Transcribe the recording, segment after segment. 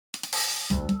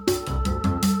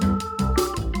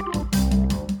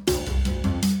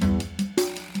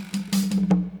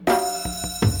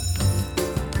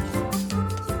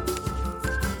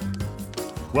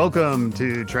Welcome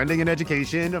to Trending in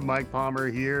Education. Mike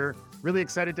Palmer here. Really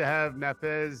excited to have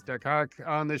Nafez Dakkak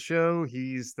on the show.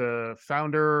 He's the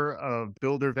founder of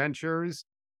Builder Ventures.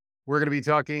 We're going to be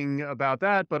talking about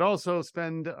that, but also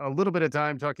spend a little bit of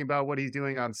time talking about what he's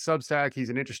doing on Substack. He's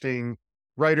an interesting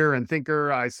writer and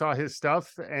thinker. I saw his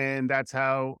stuff, and that's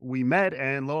how we met.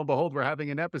 And lo and behold, we're having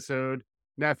an episode.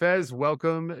 Nafez,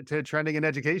 welcome to Trending in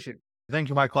Education. Thank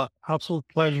you, Michael. Absolute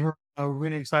pleasure. I'm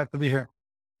really excited to be here.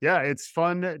 Yeah, it's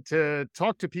fun to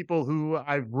talk to people who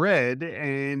I've read,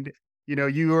 and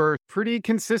you are pretty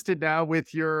consistent now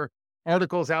with your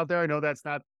articles out there. I know that's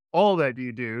not all that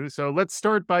you do. So let's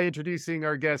start by introducing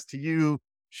our guest to you.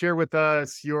 Share with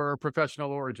us your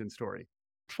professional origin story.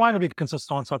 Trying to be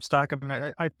consistent on Substack. I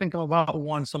mean, I think I'm about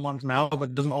once a month now, but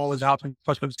it doesn't always happen,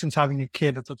 especially since having a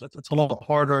kid. It's a lot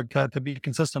harder to be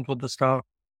consistent with this stuff.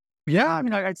 Yeah, I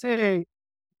mean, I'd say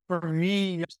for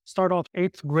me, start off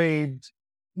 8th grade,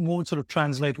 won't sort of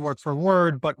translate word for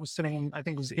word, but was sitting in, I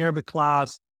think it was Arabic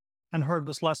class, and heard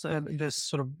this lesson, this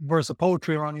sort of verse of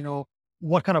poetry around,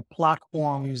 what kind of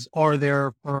platforms are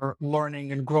there for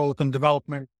learning and growth and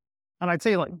development. And I'd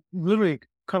say like literally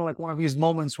kind of like one of these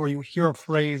moments where you hear a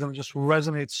phrase and it just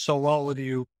resonates so well with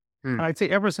you. And I'd say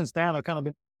ever since then, I've kind of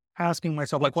been asking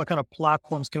myself, like, what kind of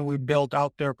platforms can we build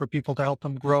out there for people to help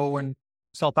them grow and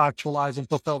self-actualize and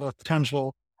fulfill their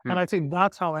potential? And I'd say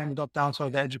that's how I ended up down sort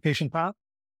of the education path.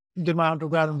 Did my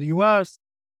undergrad in the US,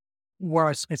 where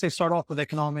I say start off with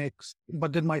economics,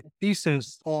 but did my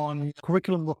thesis on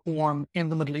curriculum reform in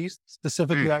the Middle East,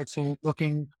 specifically I'd say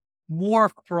looking more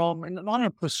from, not in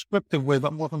a prescriptive way,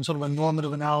 but more from sort of a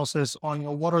normative analysis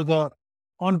on what are the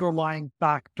underlying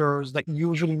factors that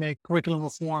usually make curriculum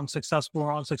reform successful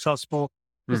or unsuccessful,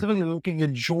 specifically looking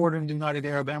at Jordan, the United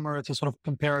Arab Emirates, as sort of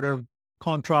comparative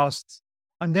contrasts.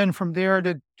 And then from there,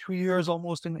 did 2 years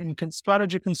almost in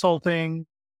strategy consulting,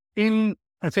 in,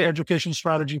 I'd say, education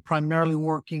strategy, primarily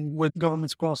working with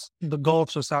governments across the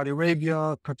Gulf, so Saudi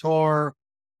Arabia, Qatar,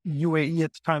 UAE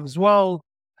at the time as well.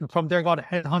 And from there, got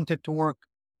headhunted to work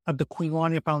at the Queen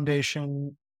Rania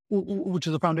Foundation, which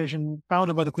is a foundation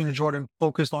founded by the Queen of Jordan,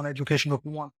 focused on education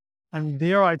reform. And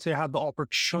there, I'd say, I had the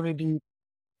opportunity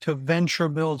to venture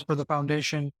build for the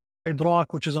foundation, Dakkak,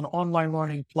 which is an online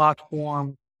learning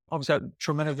platform. Obviously, I'm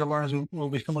sure many of your learners will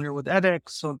be familiar with edX.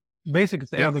 So basically,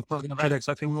 it's the Arabic version of edX.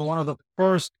 I think we were one of the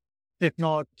first, if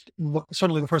not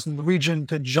certainly the first in the region,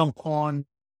 to jump on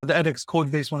the edX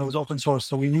code base when it was open source.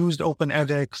 So we used Open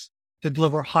edX to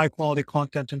deliver high quality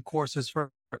content and courses for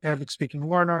Arabic speaking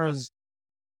learners.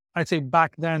 I'd say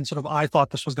back then, sort of, I thought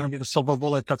this was going to be the silver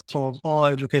bullet that solves all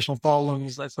educational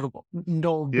problems. I sort of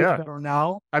know better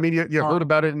now. I mean, you heard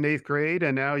about it in 8th grade,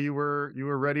 and now you were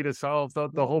ready to solve the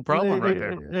whole problem right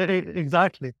there.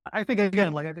 Exactly. I think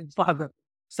again, I think still have the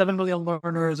 7 million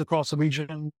learners across the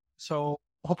region. So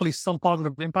hopefully some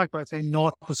positive impact, but I'd say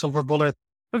not the silver bullet.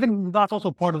 I think that's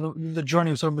also part of the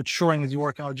journey of sort of maturing as you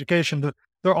work in education.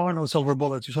 There are no silver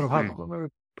bullets. You sort of have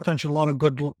potentially a lot of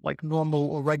good, like normal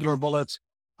or regular bullets.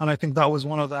 And I think that was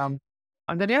one of them.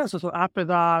 And then, so after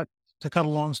that, to cut a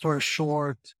long story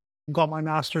short, got my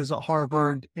master's at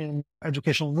Harvard in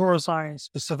educational neuroscience,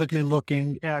 specifically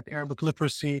looking at Arabic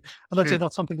literacy. And I'd say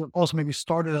that's something that also maybe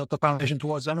started at the foundation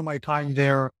towards the end of my time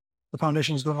there. The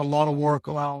foundation is doing a lot of work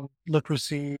around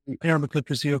literacy, Arabic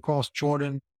literacy across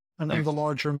Jordan and in the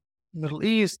larger Middle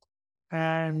East.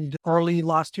 And early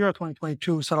last year,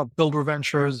 2022, set up Builder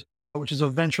Ventures, which is a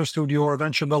venture studio or a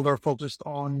venture builder focused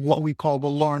on what we call the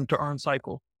learn to earn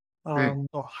cycle. So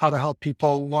how to help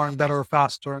people learn better,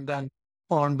 faster, and then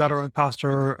learn better and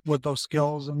faster with those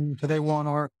skills. And today we're on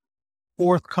our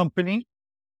 4th company.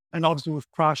 And obviously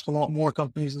we've crashed a lot more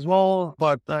companies as well.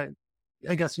 But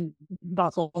I guess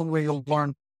that's the only way you'll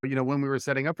learn. When we were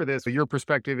setting up for this, your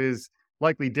perspective is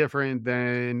likely different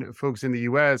than folks in the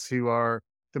US who are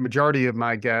the majority of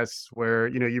my guests, where,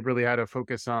 you've really had to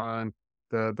focus on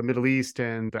the Middle East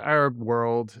and the Arab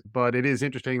world. But it is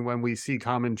interesting when we see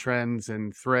common trends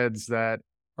and threads that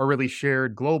are really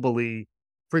shared globally.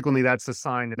 Frequently, that's a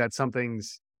sign that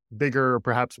something's bigger,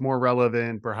 perhaps more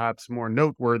relevant, perhaps more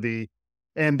noteworthy.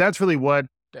 And that's really what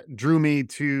drew me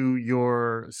to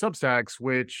your Substacks,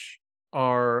 which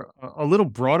are a little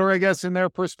broader, I guess, in their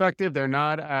perspective. They're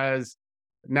not as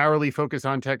narrowly focused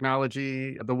on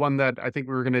technology. The one that I think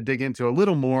we were going to dig into a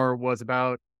little more was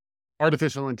about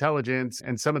artificial intelligence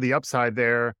and some of the upside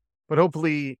there, but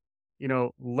hopefully,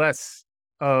 less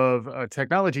of a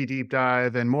technology deep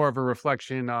dive and more of a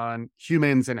reflection on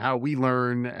humans and how we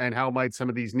learn and how might some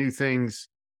of these new things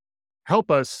help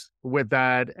us with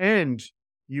that. And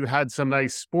you had some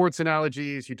nice sports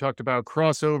analogies. You talked about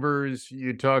crossovers.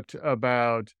 You talked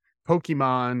about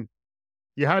Pokemon.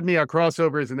 you had me at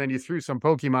crossovers and then you threw some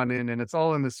Pokemon in, and it's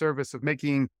all in the service of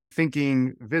making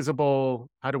thinking visible.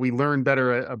 How do we learn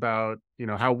better about,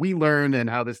 how we learn and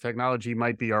how this technology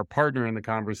might be our partner in the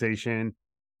conversation?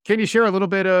 Can you share a little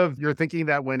bit of your thinking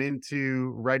that went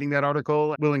into writing that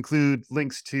article? We'll include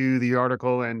links to the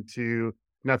article and to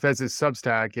Nafez's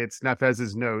Substack. It's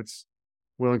Nafez's Notes.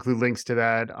 We'll include links to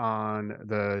that on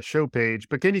the show page.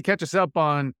 But can you catch us up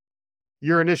on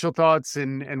your initial thoughts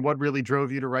and what really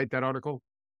drove you to write that article?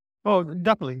 Oh,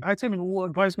 definitely. I'd say, what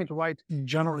advised me to write,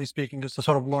 generally speaking, is to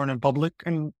sort of learn in public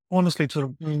and honestly to sort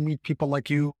of meet people like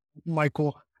you,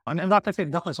 Michael. And that's, I say,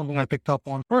 definitely something I picked up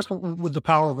on. First, with the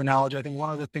power of analogy, I think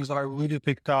one of the things that I really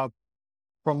picked up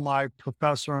from my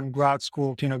professor in grad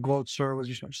school, Tina Grotzer, was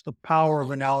just the power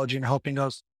of analogy and helping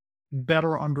us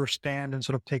better understand and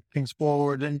sort of take things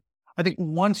forward. And I think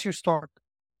once you start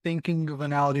thinking of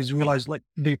analogies, you realize like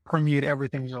they permeate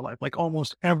everything in your life. Like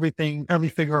almost everything, every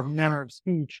figure of manner of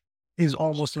speech is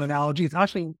almost an analogy. It's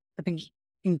actually, I think,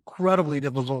 incredibly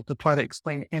difficult to try to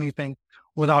explain anything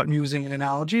without using an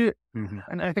analogy. Hmm.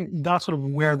 And I think that's sort of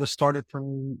where this started for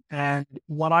me. And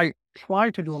what I try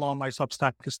to do along my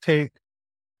Substack is take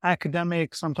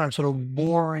academic, sometimes sort of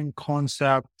boring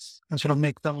concepts and sort of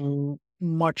make them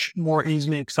much more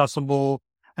easily accessible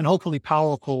and hopefully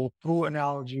powerful through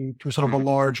analogy to sort of a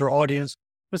larger audience,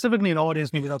 specifically an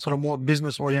audience maybe that's sort of more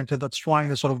business oriented, that's trying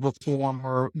to sort of reform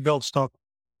or build stuff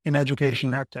in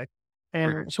education and tech.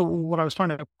 And so what I was trying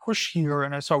to push here,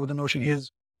 and I start with the notion,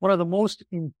 is one of the most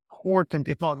important,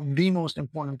 if not the most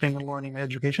important thing in learning and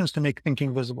education is to make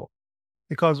thinking visible.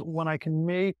 Because when I can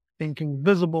make thinking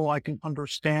visible, I can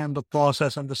understand the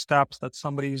process and the steps that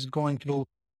somebody is going through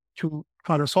to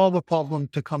try to solve a problem,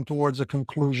 to come towards a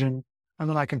conclusion, and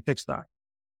then I can fix that.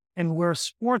 And where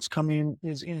sports come in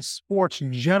is in sports,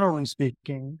 generally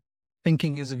speaking,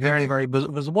 thinking is very, very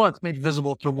visible. It's made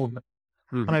visible through movement.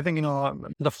 And Hmm. I think,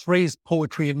 the phrase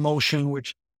poetry in motion,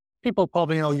 which people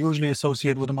probably, usually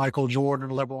associate with Michael Jordan,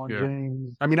 LeBron Yeah.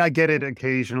 James. I mean, I get it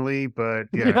occasionally, but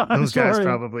yeah, Yeah, I'm those guys sorry.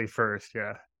 probably first.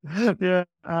 Yeah. Yeah.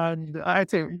 And I'd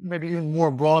say maybe even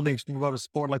more broadly, speaking about a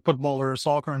sport like football or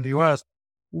soccer in the US,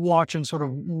 watching sort of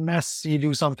Messi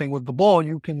do something with the ball,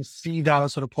 you can see that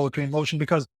as sort of poetry in motion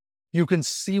because you can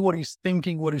see what he's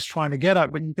thinking, what he's trying to get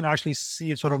at, but you can actually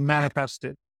see it sort of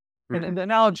manifested. And Mhm. the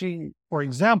analogy or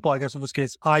example, I guess, in this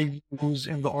case, I use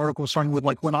in the article starting with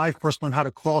like when I first learned how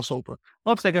to cross over.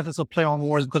 Let's say I guess it's a play on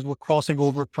words because we're crossing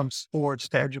over from sports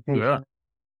to Yeah. education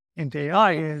into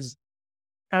AI is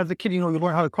as a kid, you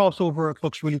learn how to cross over. It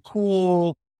looks really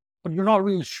cool, but you're not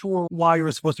really sure why you're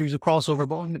supposed to use a crossover.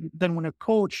 But then when a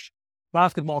coach,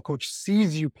 basketball coach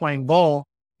sees you playing ball,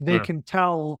 they Yeah. can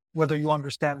tell whether you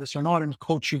understand this or not and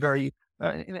coach you very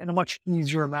in a much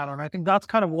easier manner. And I think that's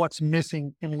kind of what's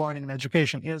missing in learning and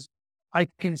education is I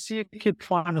can see a kid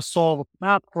trying to solve a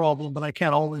math problem, but I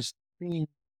can't always see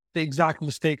the exact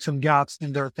mistakes and gaps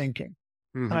in their thinking.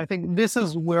 And Hmm. I think this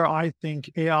is where I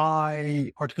think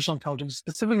AI, artificial intelligence,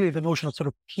 specifically the notion of sort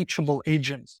of teachable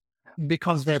agents,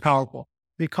 becomes very powerful.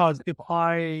 Because if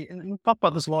and we talk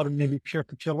about this a lot in maybe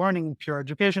peer-to-peer learning and peer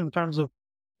education in terms of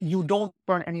you don't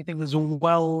learn anything as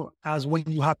well as when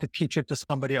you have to teach it to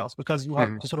somebody else, because you have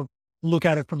Hmm. to sort of look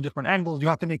at it from different angles. You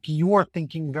have to make your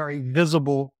thinking very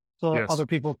visible so that Yes. other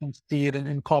people can see it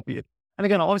and copy it. And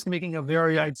again, obviously making a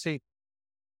very, I'd say,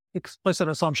 explicit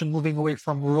assumption, moving away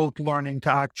from rote learning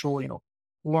to actual,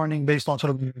 learning based on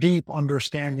sort of deep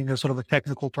understanding is sort of a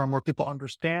technical term where people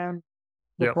understand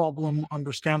the Yep. problem,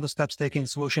 understand the steps taking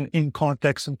solution in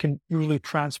context, and can really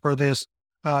transfer this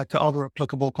to other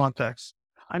applicable contexts.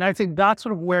 And I think that's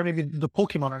sort of where maybe the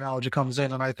Pokemon analogy comes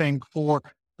in. And I think for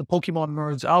the Pokemon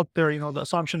nerds out there, the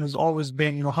assumption has always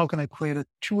been, how can I create a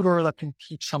tutor that can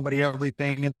teach somebody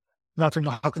everything? And not to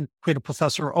know how can create a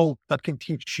professor that can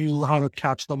teach you how to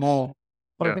catch them all.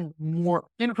 But I Yeah. think more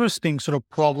interesting sort of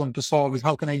problem to solve is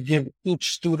how can I give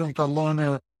each student or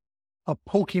learner a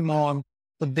Pokemon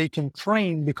that they can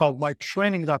train, because by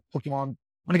training that Pokemon,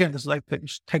 and again, this is like the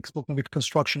textbook maybe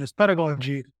constructionist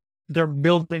pedagogy, they're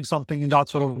building something in that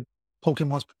sort of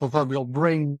Pokemon's proverbial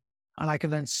brain, and I can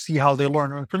then see how they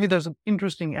learn. And for me, there's an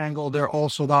interesting angle there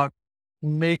also that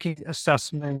making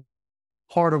assessment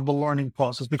part of the learning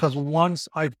process, because once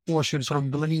I force you to sort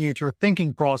of delineate your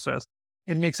thinking process,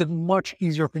 it makes it much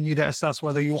easier for you to assess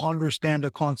whether you understand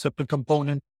a concept or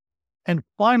component. And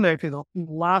finally, I think the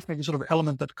last maybe sort of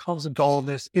element that comes into all of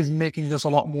this is making this a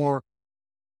lot more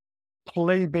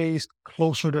play-based,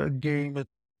 closer to a game.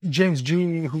 James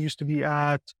G, who used to be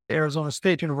at Arizona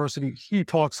State University, he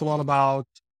talks a lot about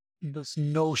this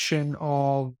notion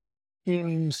of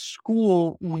in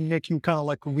school, we make you kind of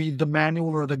like read the manual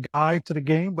or the guide to the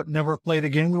game, but never play the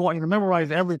game. We want you to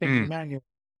memorize everything in the Mm, manual,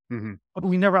 mhm. but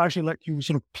we never actually let you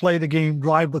sort of play the game,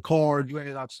 drive the car, do any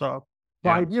of that stuff. The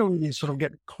Yeah. idea really is sort of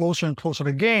get closer and closer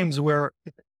to games where,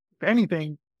 if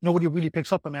anything, nobody really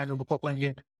picks up the manual before playing the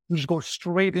game. You just go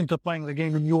straight into playing the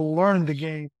game and you'll learn the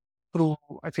game through,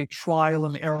 I'd say, trial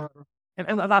and error.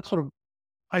 And that's sort of,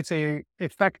 I'd say,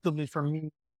 effectively for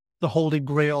me, the holy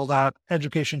grail that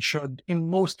education should, in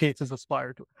most cases,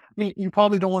 aspire to. I mean, you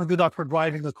probably don't want to do that for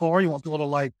driving the car. You want people to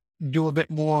like do a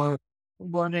bit more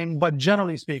learning, but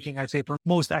generally speaking, I'd say for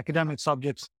most academic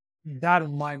subjects, that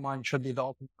in my mind should be the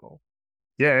ultimate goal.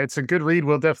 Yeah, it's a good read.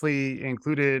 We'll definitely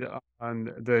include it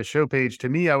on the show page. To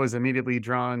me, I was immediately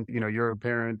drawn. You're a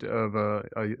parent of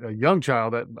a young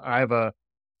child. That I have a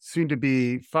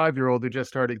soon-to-be 5-year-old who just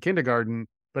started kindergarten,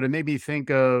 but it made me think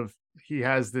of he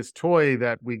has this toy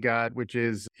that we got, which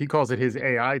is he calls it his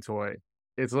AI toy.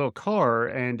 It's a little car,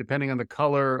 and depending on the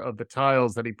color of the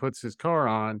tiles that he puts his car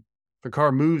on, the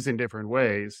car moves in different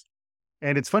ways.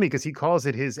 And it's funny because he calls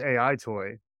it his AI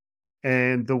toy,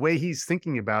 and the way he's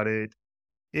thinking about it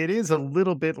is a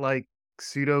little bit like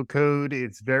pseudocode.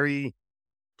 It's very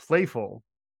playful,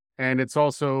 and it's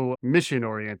also mission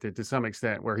oriented to some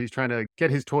extent, where he's trying to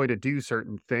get his toy to do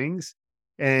certain things.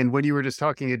 And when you were just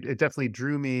talking, it definitely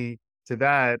drew me to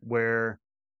that, where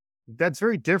that's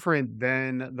very different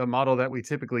than the model that we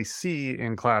typically see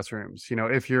in classrooms.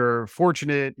 If you're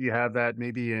fortunate, you have that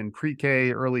maybe in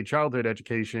pre-K, early childhood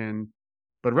education,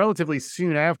 but relatively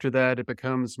soon after that, it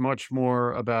becomes much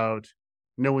more about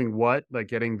knowing what, like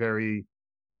getting very,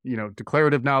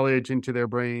 declarative knowledge into their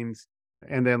brains.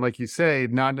 And then, like you say,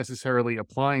 not necessarily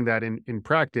applying that in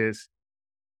practice.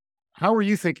 How are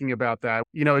you thinking about that?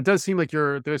 It does seem like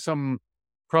there's some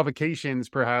provocations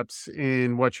perhaps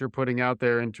in what you're putting out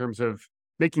there in terms of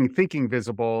making thinking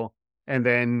visible. And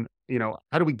then,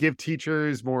 how do we give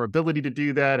teachers more ability to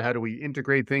do that? How do we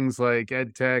integrate things like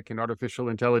ed tech and artificial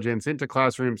intelligence into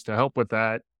classrooms to help with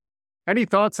that? Any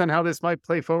thoughts on how this might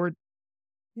play forward?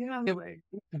 Yeah,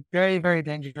 very, very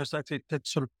dangerous. I'd say to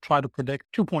sort of try to predict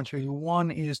 2 points really.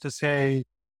 One is to say,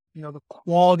 the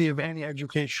quality of any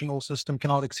educational system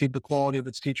cannot exceed the quality of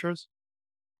its teachers.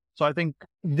 So I think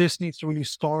this needs to really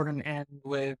start and end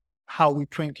with how we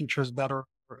train teachers better,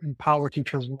 or empower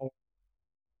teachers more,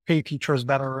 pay teachers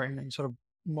better in sort of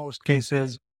most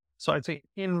cases. So I'd say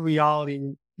in reality,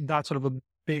 that's sort of a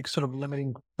big sort of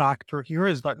limiting factor here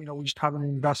is that, we just haven't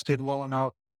invested well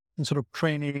enough in sort of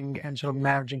training and sort of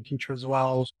managing teachers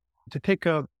well. To take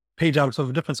a page out of sort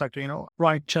of a different sector,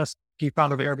 Ryan Chesky,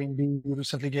 founder of Airbnb, who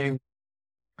recently gave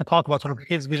a talk about sort of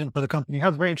his vision for the company. He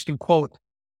has a very interesting quote.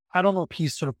 I don't know if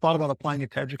he's sort of thought about applying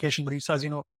it to education, but he says,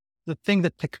 the thing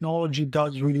that technology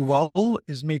does really well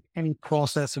is make any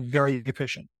process very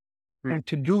efficient. Hmm, And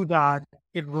to do that,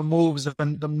 it removes the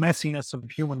messiness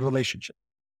of human relationships.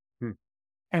 hmm.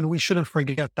 And we shouldn't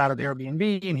forget that at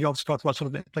Airbnb. And he also talks about sort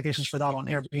of the implications for that on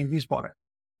Airbnb's product.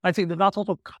 I think that that's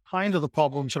also kind of the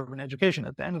problem sort of in education.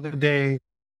 At the end of the day,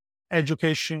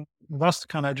 education, that's the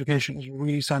kind of education is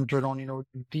really centered on,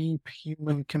 deep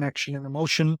human connection and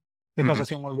emotion. Because Mhm. I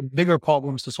think one of the bigger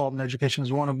problems to solve in education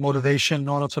is one of motivation,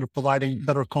 not of sort of providing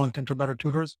better content or better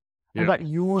tutors. And Yeah. that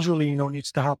usually,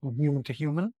 needs to happen human to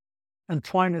human. And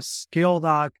trying to scale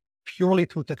that purely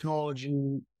through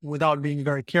technology without being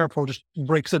very careful just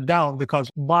breaks it down because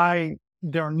by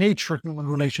their nature, human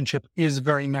relationship is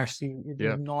very messy. It is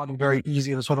Yeah. not very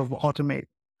easy to sort of automate.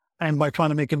 And by trying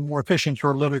to make it more efficient,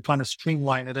 you're literally trying to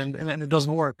streamline it and it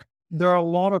doesn't work. There are a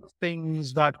lot of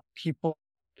things that people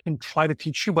can try to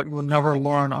teach you, but you will never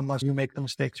learn unless you make the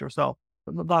mistakes yourself.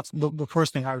 That's the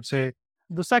first thing I would say.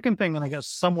 The second thing, and I guess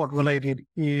somewhat related,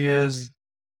 is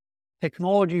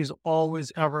technology is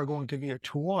always ever going to be a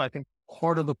tool. I think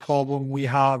part of the problem we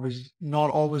have is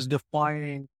not always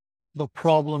defining the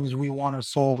problems we want to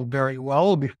solve very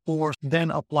well before then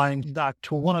applying that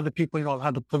tool. One of the people, I've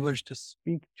had the privilege to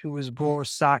speak to is Bro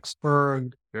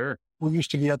Saxberg, Sure. who used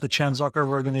to be at the Chan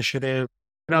Zuckerberg Initiative.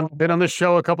 Been on the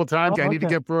show a couple times. Oh, I need to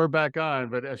okay. get Brewer back on,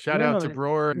 but a shout Yeah, out no, to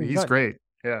Brewer. He's exactly. great.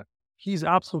 Yeah. He's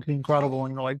absolutely incredible.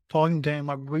 Like talking to him,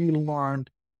 I've really learned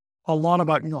a lot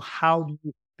about, how do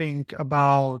you think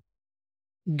about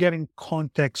getting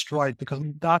context right? Because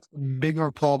that's a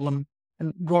bigger problem.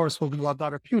 And Rora's spoken about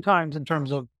that a few times in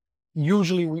terms of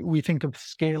usually we think of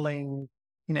scaling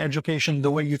in education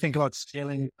the way you think about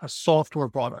scaling a software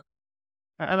product.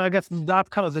 And I guess that's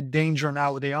kind of the danger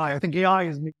now with AI. I think AI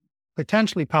is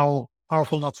potentially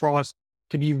powerful enough for us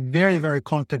to be very, very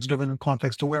context driven and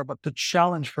context aware. But the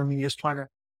challenge for me is trying to,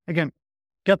 again,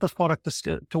 get this product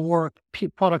to work,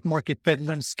 product market fit, and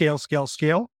then scale, scale,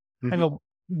 scale. And Mhm.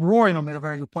 Roy, made a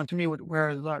very good point to me,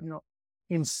 where that,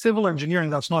 in civil engineering,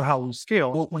 that's not how we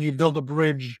scale. When you build a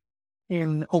bridge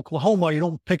in Oklahoma, you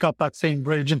don't pick up that same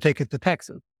bridge and take it to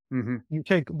Texas. Hmm. You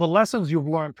take the lessons you've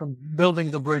learned from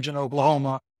building the bridge in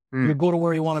Oklahoma, you Mm. go to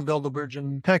where you want to build the bridge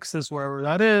in Texas, wherever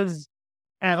that is.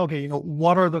 And okay,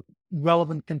 what are the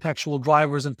relevant contextual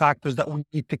drivers and factors that we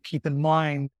need to keep in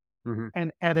mind Hmm.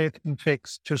 and edit and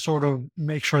fix to sort of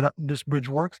make sure that this bridge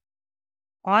works?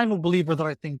 I'm a believer that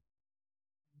I think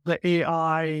the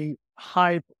AI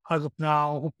hype as of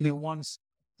now, hopefully once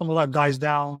some of that dies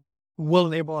down, will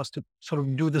enable us to sort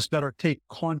of do this better, take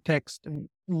context and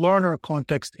learn our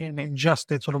context and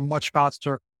ingest it sort of much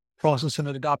faster, process and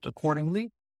adapt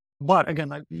accordingly. But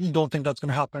again, I don't think that's going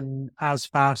to happen as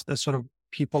fast as sort of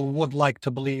people would like to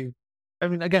believe. I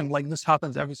mean, again, like this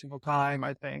happens every single time,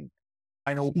 I think.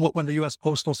 I know when the US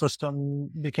postal system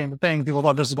became a thing, people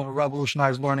thought this is going to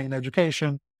revolutionize learning and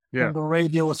education. Yeah. Then the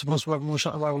radio was supposed to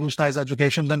revolutionize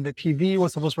education. Then the TV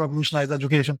was supposed to revolutionize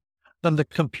education. Then the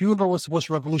computer was supposed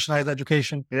to revolutionize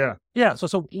education. Yeah. Yeah.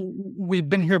 So we've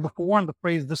been here before, and the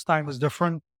phrase "this time is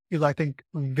different" is, I think,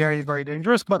 very, very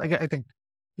dangerous. But again, I think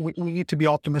we need to be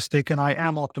optimistic, and I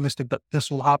am optimistic that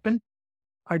this will happen.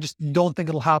 I just don't think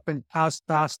it'll happen as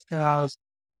fast as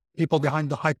people behind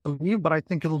the hype believe, but I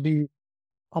think it'll be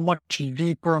a much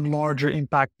deeper and larger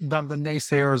impact than the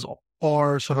naysayers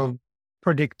are sort of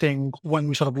predicting when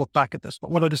we sort of look back at this.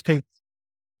 But whether this takes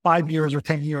 5 years or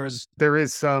 10 years. There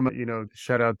is some,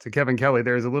 shout out to Kevin Kelly.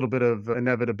 There's a little bit of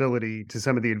inevitability to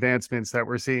some of the advancements that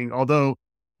we're seeing. Although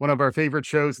one of our favorite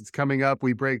shows that's coming up,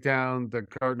 we break down the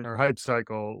Gartner hype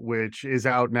cycle, which is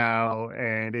out now.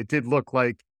 And it did look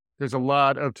like there's a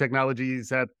lot of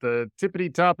technologies at the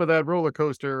tippity top of that roller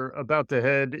coaster about to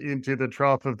head into the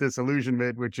trough of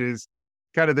disillusionment, which is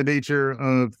kind of the nature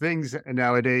of things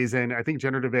nowadays. And I think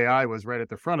generative AI was right at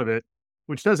the front of it,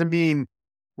 which doesn't mean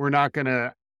we're not going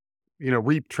to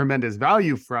reap tremendous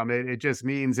value from it. It just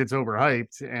means it's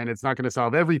overhyped and it's not going to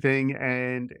solve everything.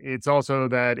 And it's also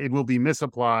that it will be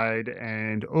misapplied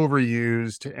and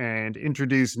overused and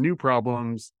introduce new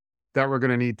problems that we're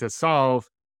going to need to solve.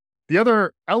 The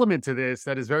other element to this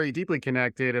that is very deeply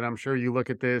connected, and I'm sure you look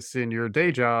at this in your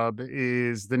day job,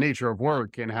 is the nature of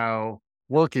work and how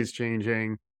work is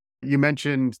changing. You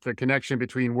mentioned the connection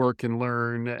between work and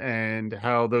learn and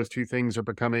how those two things are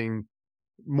becoming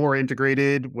more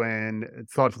integrated when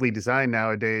thoughtfully designed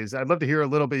nowadays. I'd love to hear a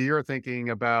little bit of your thinking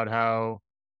about how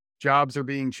jobs are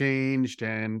being changed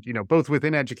and, both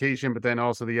within education, but then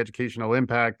also the educational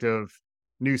impact of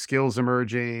new skills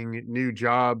emerging, new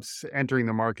jobs entering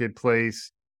the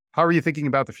marketplace. How are you thinking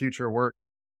about the future of work?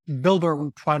 Builder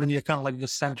would try to be kind of like the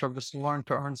center of this learn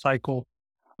to earn cycle.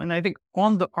 And I think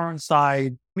on the earn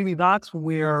side, maybe that's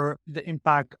where the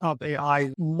impact of AI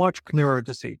is much clearer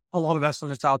to see. A lot of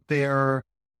estimates out there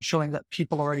showing that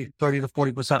people are already 30 to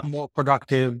 40% more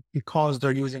productive because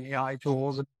they're using AI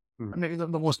tools. And Mhm. maybe the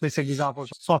most basic example is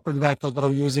software developers that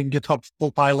are using GitHub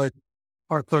Copilot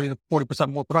are 30 to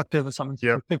 40% more productive, and some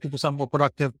Yep. 50% more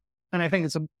productive. And I think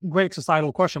it's a great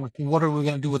societal question. Like, what are we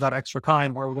going to do with that extra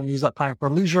time? Or are we going to use that time for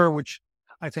leisure, which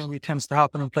I think tends to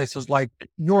happen in places like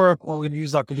Europe, or we're going to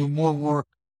use that to do more work,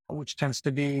 which tends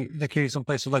to be the case in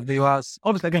places like the US.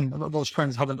 Obviously, again, those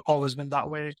trends haven't always been that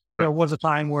way. There was a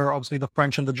time where obviously the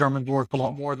French and the Germans worked a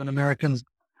lot more than Americans,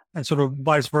 and sort of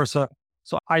vice versa.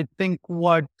 So I think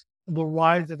what the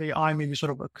rise of AI maybe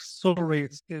sort of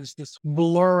accelerates is this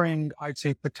blurring, I'd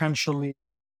say, potentially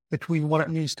between what it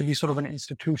means to be sort of an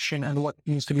institution and what it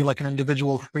means to be like an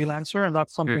individual freelancer. And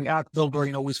that's Mm. something at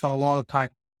Builder, we spent a lot of time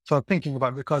sort of thinking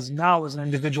about, because now as an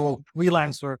individual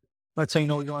freelancer, let's say,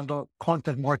 you're in the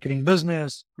content marketing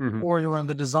business, Mhm. or you're in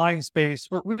the design space,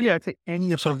 or really I'd say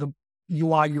any of sort of the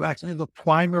UI, UX, any of the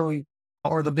primary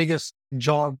or the biggest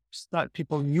jobs that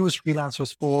people use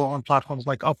freelancers for on platforms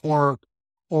like Upwork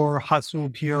or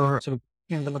Hassoub here, sort of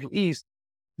in the Middle East.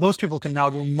 Those people can now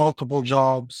do multiple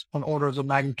jobs on orders of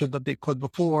magnitude that they could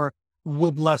before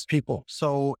with less people.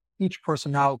 So each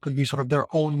person now could be sort of their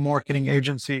own marketing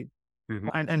agency, Mhm.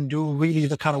 and do really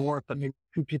the kind of work that maybe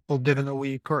two people did in a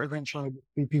week, or eventually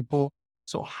three people.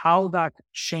 So how that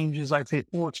changes, I'd say,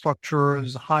 org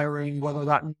structures, hiring, whether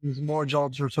that means more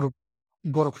jobs or sort of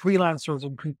go to freelancers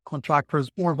and contractors,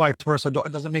 or vice versa.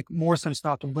 Does it make more sense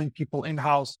now to bring people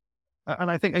in-house?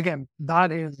 And I think, again,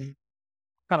 that is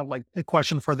kind of like a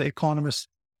question for the economists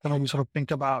to maybe sort of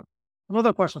think about.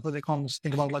 Another question for the economists to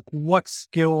think about, like, what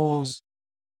skills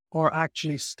are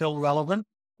actually still relevant.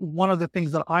 One of the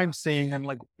things that I'm seeing, and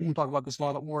like we talk about this a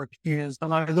lot at work, is,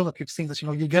 and I don't know if you've seen this,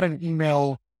 you get an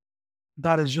email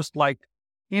that is just like,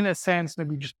 in a sense,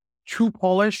 maybe just too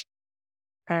polished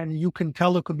and you can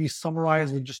tell it could be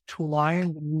summarized with just 2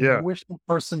 lines. And you Yeah. wish the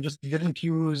person just didn't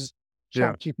use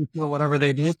Yeah. ChatGPT or whatever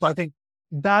they do. So I think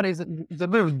that is a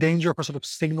bit of a danger for sort of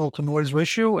signal to noise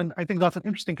ratio. And I think that's an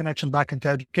interesting connection back into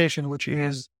education, which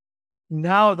is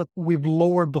now that we've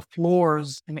lowered the floors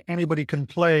and anybody can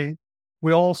play,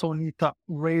 we also need to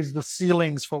raise the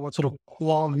ceilings for what sort of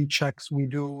quality checks we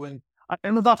do. And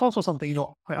that's also something,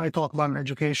 I talk about in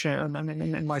education and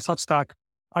in my Substack.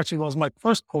 Actually, was my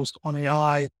first post on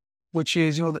AI, which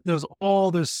is, there's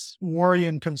all this worry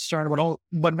and concern about, oh,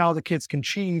 but now the kids can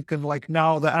cheat and like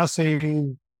now the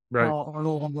essays Right. are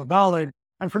no longer valid.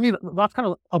 And for me, that's kind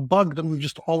of a bug that we've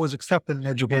just always accepted in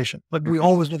education. Like we Mhm.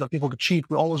 always knew that people could cheat.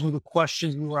 We always knew the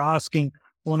questions we were asking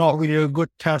were not really a good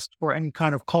test for any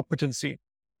kind of competency.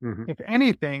 Mhm. If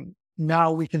anything,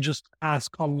 now we can just ask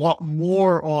a lot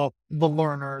more of the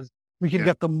learners. We can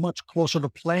Yeah. get them much closer to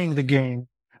playing the game.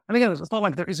 And again, it's not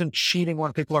like there isn't cheating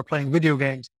when people are playing video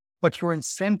games, but your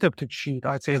incentive to cheat,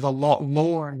 I'd say, is a lot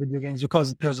lower in video games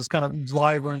because there's this kind of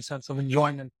driver and sense of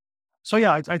enjoyment. So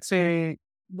yeah, I'd say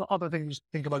the other thing is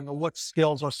think about, what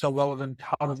skills are so relevant?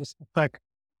 How does this affect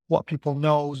what people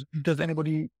know? Does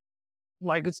anybody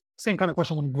like it's the same kind of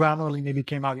question when Grammarly maybe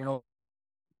came out,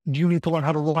 do you need to learn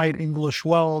how to write English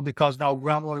well because now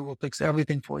Grammarly will fix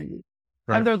everything for you?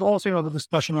 And Right. there's also, the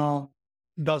discussion on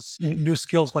does new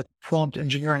skills like prompt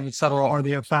engineering, et cetera, are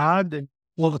they a fad? And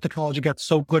will the technology get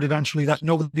so good eventually that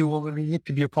nobody will really need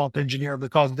to be a prompt engineer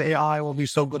because the AI will be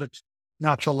so good at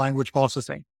natural language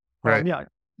processing? Right. Yeah,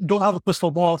 don't have a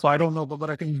crystal ball, so I don't know, but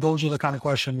I think those are the kind of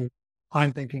questions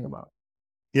I'm thinking about.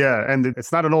 Yeah, and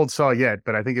it's not an old saw yet,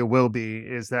 but I think it will be,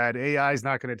 is that AI is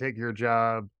not gonna take your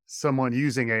job. Someone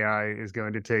using AI is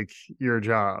going to take your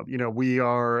job. We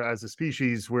are, as a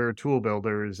species, we're tool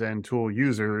builders and tool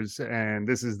users, and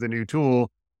this is the new tool.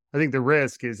 I think the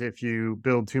risk is if you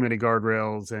build too many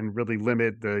guardrails and really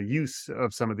limit the use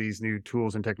of some of these new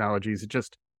tools and technologies, it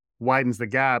just widens the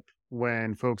gap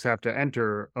when folks have to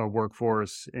enter a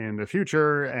workforce in the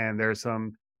future, and there's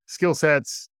some skill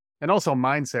sets and also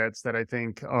mindsets that I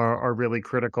think are really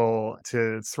critical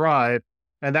to thrive.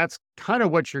 And that's kind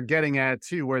of what you're getting at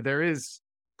too, where there is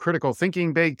critical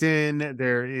thinking baked in,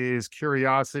 there is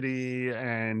curiosity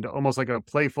and almost like a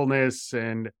playfulness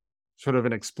and sort of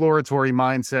an exploratory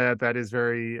mindset that is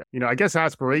very, I guess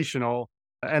aspirational.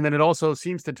 And then it also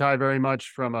seems to tie very much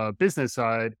from a business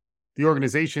side. The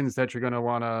organizations that you're going to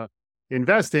want to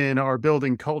invest in are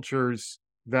building cultures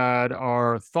that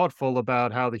are thoughtful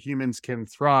about how the humans can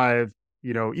thrive,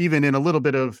 even in a little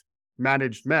bit of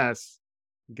managed mess.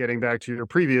 Getting back to your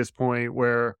previous point,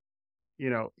 where,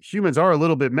 humans are a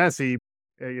little bit messy,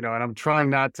 and I'm trying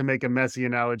not to make a messy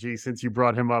analogy since you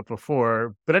brought him up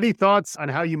before. But any thoughts on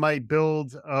how you might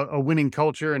build a winning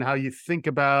culture and how you think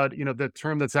about, the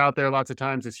term that's out there lots of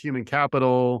times is human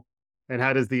capital, and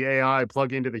how does the AI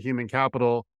plug into the human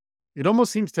capital? It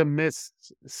almost seems to miss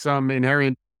some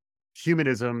inherent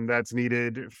humanism that's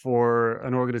needed for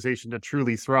an organization to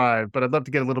truly thrive. But I'd love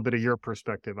to get a little bit of your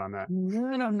perspective on that.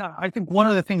 No, no, no. I think one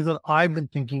of the things that I've been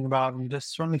thinking about, and this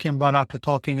certainly came about after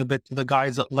talking a bit to the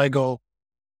guys at Lego,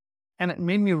 and it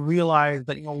made me realize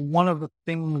that, one of the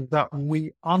things that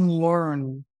we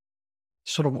unlearn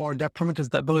sort of our detriment is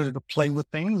the ability to play with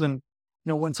things. And,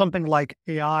 when something like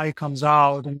AI comes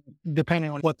out, and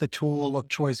depending on what the tool of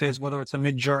choice is, whether it's a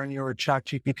Mid Journey or a Chat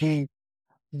GPT,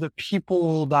 the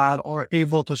people that are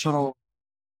able to sort of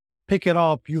pick it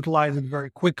up, utilize it very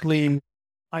quickly,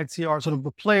 I'd say are sort of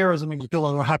the players and maybe people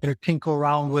that are happy to tinker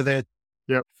around with it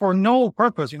Yep. for no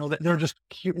purpose. They're just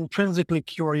intrinsically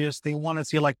curious. They want to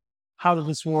see like, how does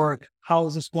this work? How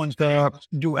is this going to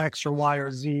do X or Y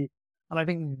or Z? And I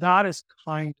think that is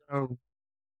kind of,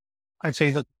 I'd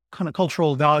say, the kind of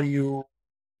cultural value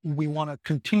we want to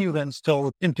continue to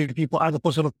instill into people as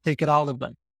opposed to take it out of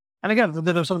them. And again,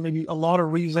 there's sort of maybe a lot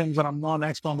of reasons that I'm not an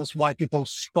expert on this why people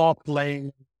stop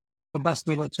playing. The best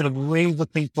way to sort of raise the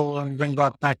people and bring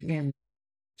that back in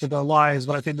to their lives.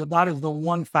 But I think that is the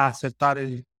one facet that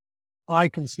is I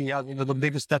can see as the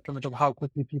biggest detriment of how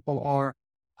quickly people are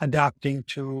adapting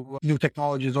to new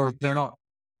technologies, or if they're not.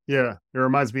 Yeah. It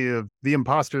reminds me of the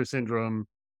imposter syndrome,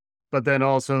 but then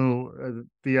also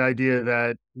the idea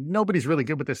that nobody's really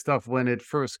good with this stuff when it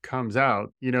first comes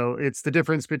out. It's the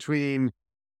difference between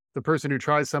the person who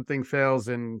tries something, fails,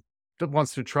 and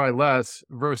wants to try less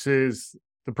versus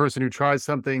the person who tries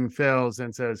something, fails,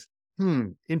 and says,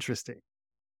 interesting.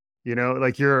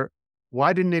 Like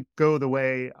why didn't it go the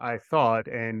way I thought?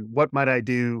 And what might I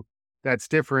do that's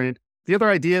different? The other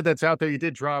idea that's out there, you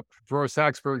did drop Dror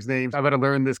Saxberg's name. I've had to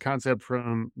learn this concept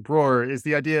from Dror, is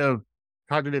the idea of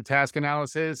cognitive task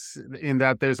analysis, in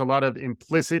that there's a lot of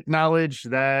implicit knowledge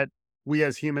that we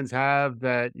as humans have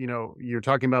that, you're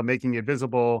talking about making it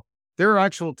visible. There are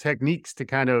actual techniques to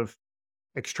kind of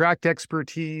extract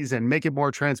expertise and make it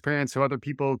more transparent so other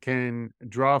people can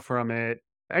draw from it.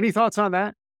 Any thoughts on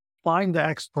that? Find the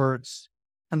experts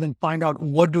and then find out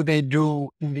what do they do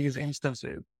in these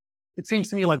instances. It seems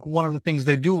to me like one of the things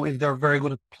they do is they're very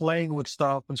good at playing with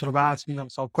stuff and sort of asking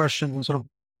themselves questions and sort of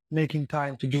making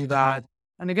time to do that.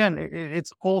 And again,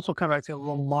 it's also kind of, I'd say,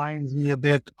 reminds me a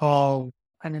bit of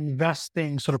an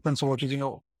investing sort of principle, which is,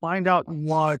 find out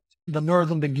what the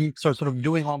nerds and the geeks are sort of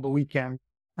doing on the weekend.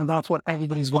 And that's what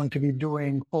everybody's going to be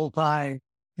doing full time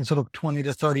in sort of 20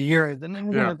 to 30 years. And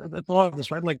then Yeah. again, it's a lot of this,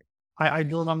 right? Like I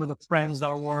do remember the friends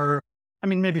that were, I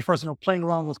mean, maybe first, playing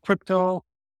around with crypto,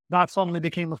 that suddenly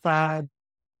became a fad.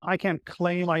 I can't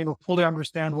claim I fully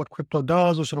understand what crypto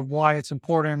does or sort of why it's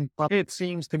important, but it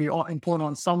seems to be important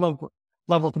on some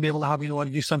level to be able to have, a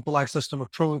decentralized system of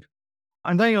truth.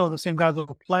 And then, the same guys that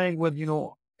were playing with,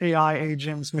 AI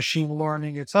agents, machine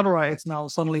learning, et cetera, it's now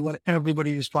suddenly what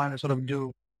everybody is trying to sort of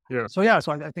do. Yeah. So yeah,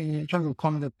 so I think in terms of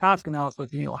cognitive task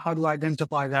analysis, how do I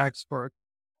identify the expert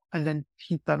and then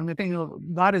keep that? And I think,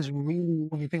 that is really,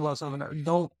 when you think about sort of an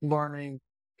adult learning,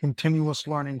 continuous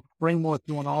learning framework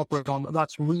you want to operate on,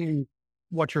 that's really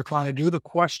what you're trying to do. The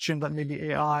question that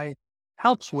maybe AI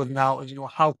helps with now is,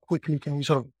 how quickly can we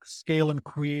sort of scale and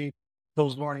create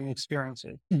those learning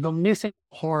experiences? The missing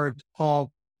part of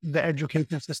the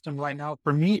education system right now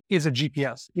for me is a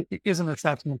GPS. It is an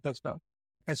assessment system.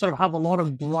 I sort of have a lot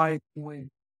of gripe with,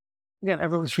 again,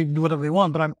 everyone's free to do whatever they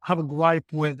want, but I have a gripe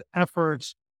with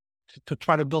efforts to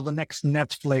try to build the next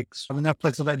Netflix, or the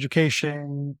Netflix of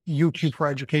education, YouTube for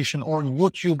education, or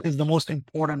YouTube is the most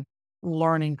important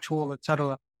learning tool, et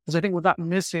cetera. Because I think with that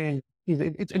missing,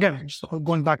 it's again, just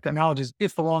going back to analogies,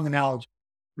 it's the wrong analogy.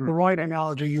 The Mm. right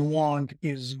analogy you want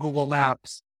is Google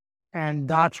Maps. And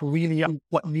that's really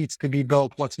what needs to be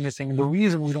built, what's missing. And the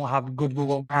reason we don't have good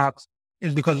Google Maps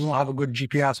is because we don't have a good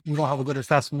GPS. We don't have a good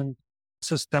assessment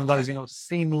system that is,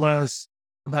 seamless,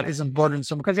 that isn't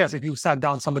burdensome. Because yes, if you sat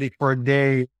down somebody for a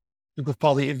day, you could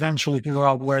probably eventually figure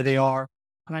out where they are.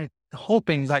 And I'm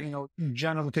hoping that,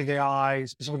 generative AI,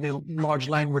 specifically large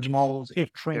language models, if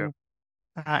Yeah. trained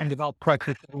and developed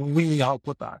correctly, will really help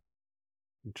with that.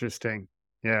 Interesting.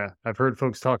 Yeah. I've heard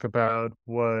folks talk about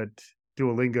what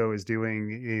Duolingo is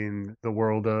doing in the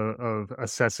world of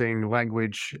assessing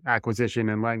language acquisition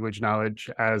and language knowledge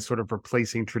as sort of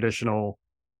replacing traditional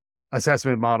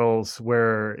assessment models,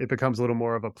 where it becomes a little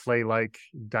more of a play like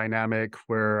dynamic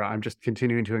where I'm just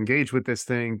continuing to engage with this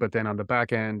thing. But then on the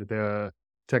back end, the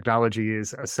technology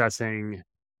is assessing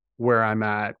where I'm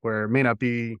at, where it may not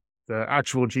be the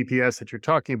actual GPS that you're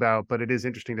talking about, but it is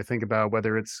interesting to think about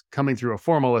whether it's coming through a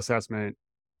formal assessment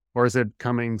or is it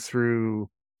coming through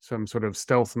some sort of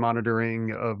stealth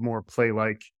monitoring of more play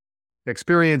like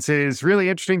experiences. Really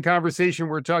interesting conversation.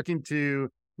 We're talking to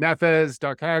Nafez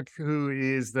Dakkak, who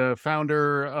is the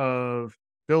founder of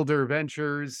Builder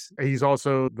Ventures. He's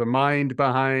also the mind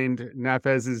behind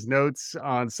Nafez's notes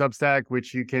on Substack,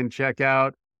 which you can check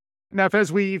out.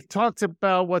 Nafez, we've talked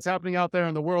about what's happening out there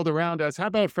in the world around us. How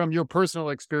about from your personal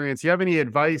experience? You have any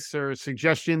advice or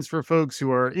suggestions for folks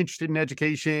who are interested in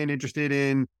education, interested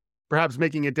in perhaps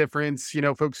making a difference?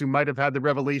 Folks who might have had the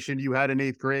revelation you had in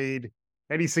eighth grade.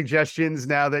 Any suggestions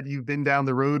now that you've been down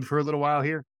the road for a little while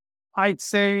here? I'd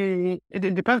say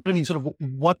it depends on sort of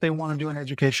what they want to do in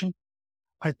education.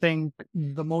 I think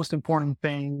the most important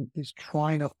thing is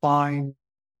trying to find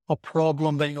a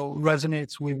problem that,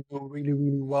 resonates with you really,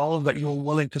 really well, that you're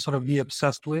willing to sort of be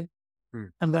obsessed with. Hmm.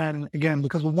 And then again,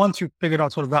 because once you've figured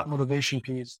out sort of that motivation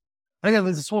piece, and again,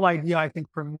 there's this whole idea, I think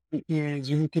for me is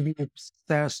you need to be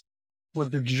obsessed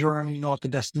with the journey, not the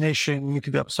destination. You need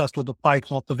to be obsessed with the fight,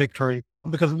 not the victory,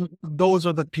 because those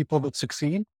are the people that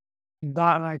succeed.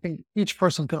 That, and I think each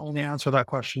person can only answer that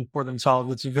question for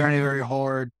themselves. It's very, very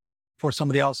hard for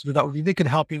somebody else to do that. They could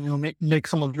help you, make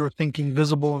some of your thinking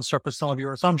visible and surface some of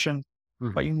your assumptions,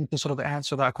 but you need to sort of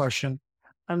answer that question.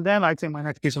 And then I'd say my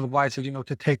next piece of advice is,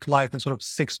 to take life in sort of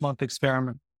 6-month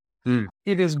experiment. Mm.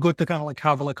 It is good to kind of like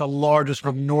have like a larger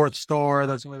sort of North Star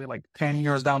that's maybe like 10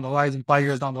 years down the horizon, 5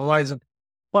 years down the horizon.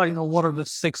 But, what are the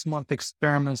 6-month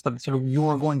experiments that sort of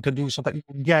you're going to do so that you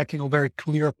can get, very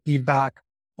clear feedback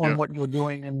on what you're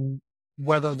doing and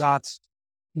whether that's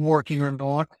working or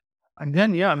not. And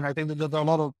then, I think that there are a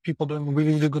lot of people doing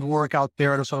really, really good work out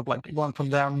there to sort of like learn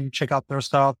from them, check out their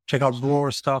stuff, check out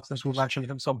Roar's stuff, since we've mentioned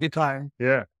him so many times.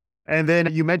 Yeah. And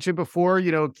then you mentioned before,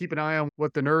 keep an eye on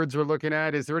what the nerds are looking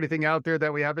at. Is there anything out there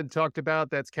that we haven't talked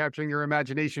about that's capturing your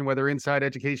imagination, whether inside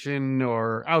education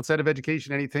or outside of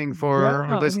education? Anything for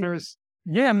our listeners?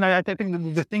 Yeah, I mean, I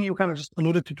think the thing you kind of just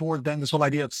alluded to toward then, this whole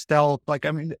idea of stealth, like,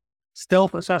 I mean,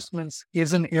 stealth assessments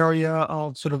is an area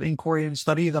of sort of inquiry and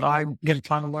study that I'm getting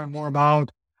trying to learn more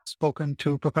about. Spoken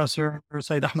to Professor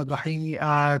Said Ahmed Rahimi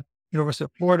at University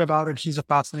of Florida about it. He's a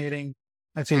fascinating,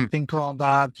 I'd say, Hmm, thinker on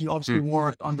that. He obviously hmm,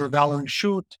 worked under Valerie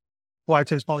Shute, who I'd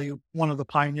say is probably one of the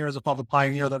pioneers, if not the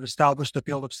pioneer, that established the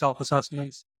field of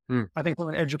self-assessments. hmm, I think from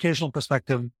an educational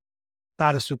perspective,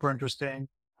 that is super interesting.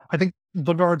 I think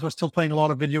the nerds are still playing a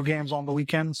lot of video games on the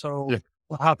weekend. So yeah.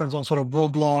 what happens on sort of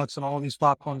Roblox and all these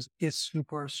platforms is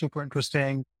super, super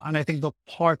interesting. And I think the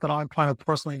part that I'm trying to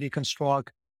personally deconstruct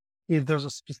is there's a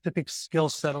specific skill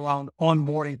set around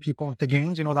onboarding people into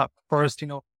games. That first,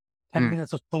 10 Hmm,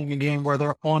 minutes of playing a game where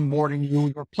they're onboarding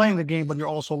you, you're playing the game, but you're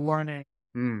also learning.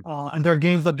 hmm. And there are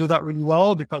games that do that really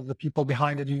well because the people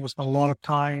behind it, spend a lot of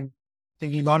time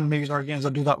thinking about it. Maybe there are games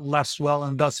that do that less well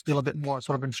and does feel a bit more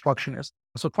sort of instructionist.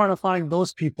 So trying to find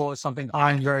those people is something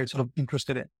I'm very sort of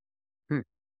interested in. Hmm.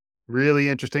 Really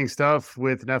interesting stuff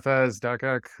with Nafez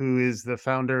Dakkak, who is the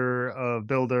founder of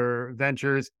Builder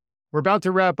Ventures. We're about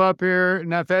to wrap up here.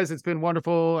 Nafez, it's been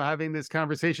wonderful having this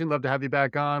conversation. Love to have you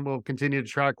back on. We'll continue to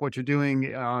track what you're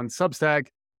doing on Substack.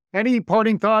 Any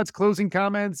parting thoughts, closing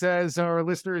comments as our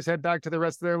listeners head back to the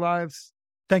rest of their lives?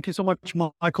 Thank you so much,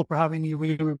 Michael, for having me.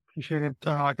 Really appreciate it.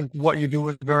 I think what you do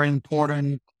is very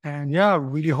important. And yeah,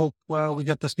 really hope we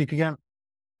get to speak again.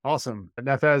 Awesome.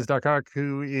 Nafez Dakkak,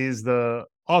 who is the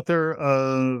author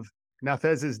of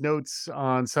Nafez's Notes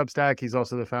on Substack. He's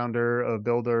also the founder of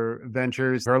Builder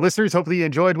Ventures. Our listeners, hopefully you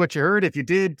enjoyed what you heard. If you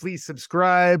did, please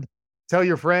subscribe, tell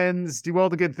your friends, do all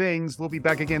the good things. We'll be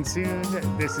back again soon.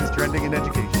 This is Trending in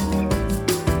Education.